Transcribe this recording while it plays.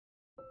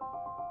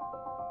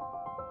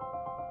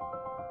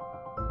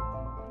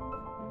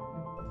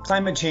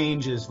Climate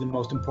change is the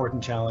most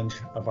important challenge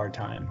of our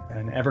time,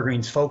 and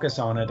Evergreen's focus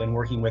on it and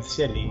working with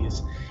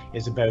cities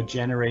is about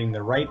generating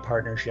the right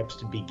partnerships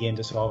to begin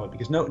to solve it,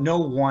 because no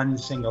one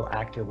single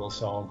actor will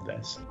solve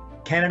this.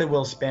 Canada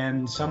will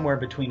spend somewhere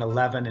between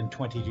 11 and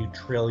 $22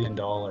 trillion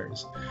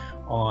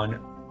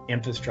on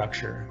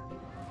infrastructure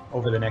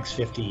over the next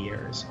 50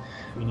 years.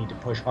 We need to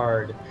push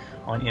hard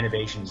on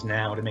innovations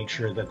now to make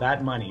sure that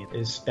that money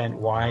is spent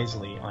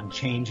wisely on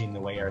changing the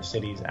way our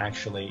cities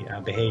actually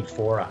behave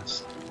for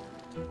us.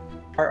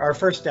 Our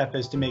first step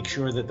is to make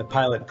sure that the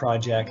pilot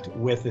project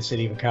with the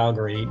City of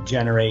Calgary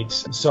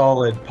generates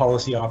solid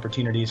policy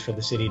opportunities for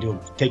the city to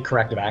take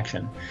corrective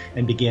action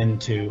and begin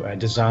to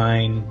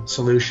design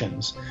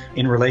solutions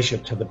in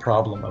relationship to the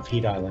problem of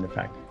heat island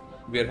effect.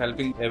 We are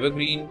helping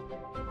Evergreen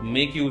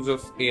make use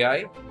of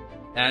AI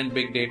and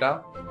big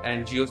data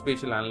and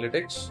geospatial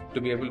analytics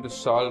to be able to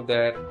solve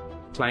their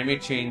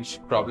climate change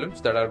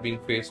problems that are being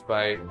faced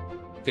by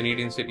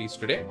Canadian cities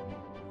today.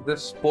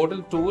 This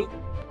portal tool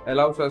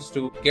allows us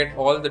to get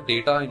all the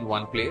data in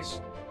one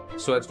place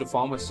so as to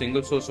form a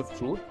single source of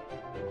truth.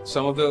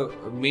 Some of the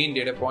main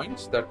data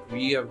points that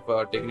we have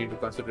taken into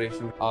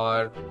consideration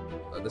are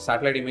the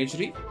satellite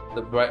imagery,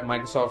 the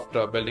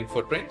Microsoft building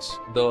footprints,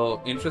 the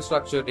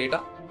infrastructure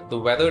data, the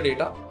weather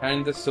data,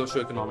 and the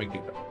socioeconomic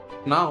data.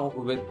 Now,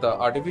 with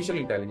artificial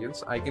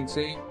intelligence, I can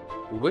say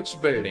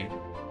which building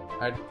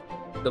at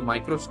the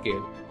micro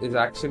scale is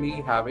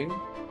actually having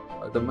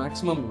the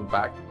maximum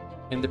impact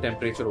in the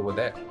temperature over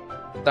there.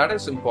 That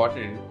is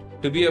important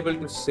to be able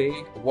to say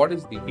what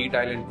is the heat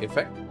island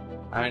effect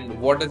and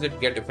what does it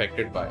get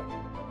affected by.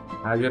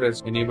 Azure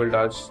has enabled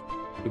us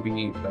to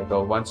be like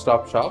a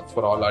one-stop shop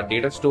for all our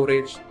data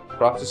storage,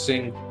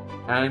 processing,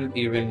 and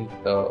even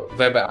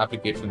web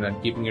applications,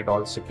 and keeping it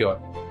all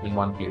secure in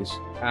one place.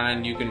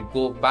 And you can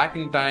go back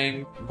in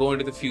time, go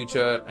into the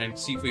future, and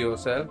see for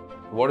yourself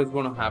what is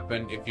going to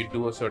happen if you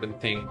do a certain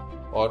thing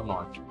or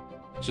not.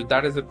 So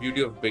that is the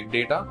beauty of big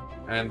data,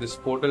 and this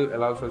portal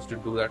allows us to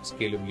do that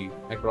scalably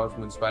across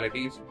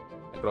municipalities,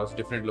 across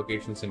different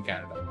locations in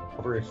Canada.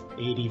 Over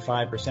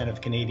 85% of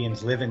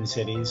Canadians live in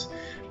cities.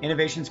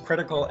 Innovation is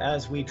critical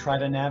as we try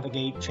to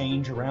navigate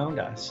change around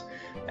us.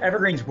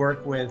 Evergreen's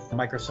work with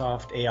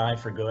Microsoft AI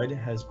for Good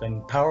has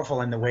been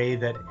powerful in the way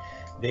that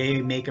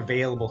they make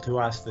available to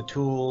us the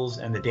tools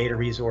and the data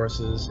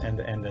resources and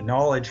the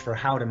knowledge for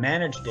how to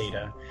manage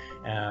data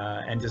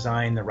and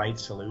design the right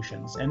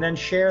solutions, and then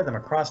share them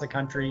across the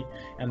country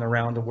and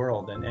around the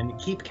world, and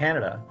keep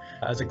Canada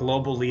as a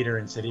global leader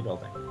in city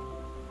building.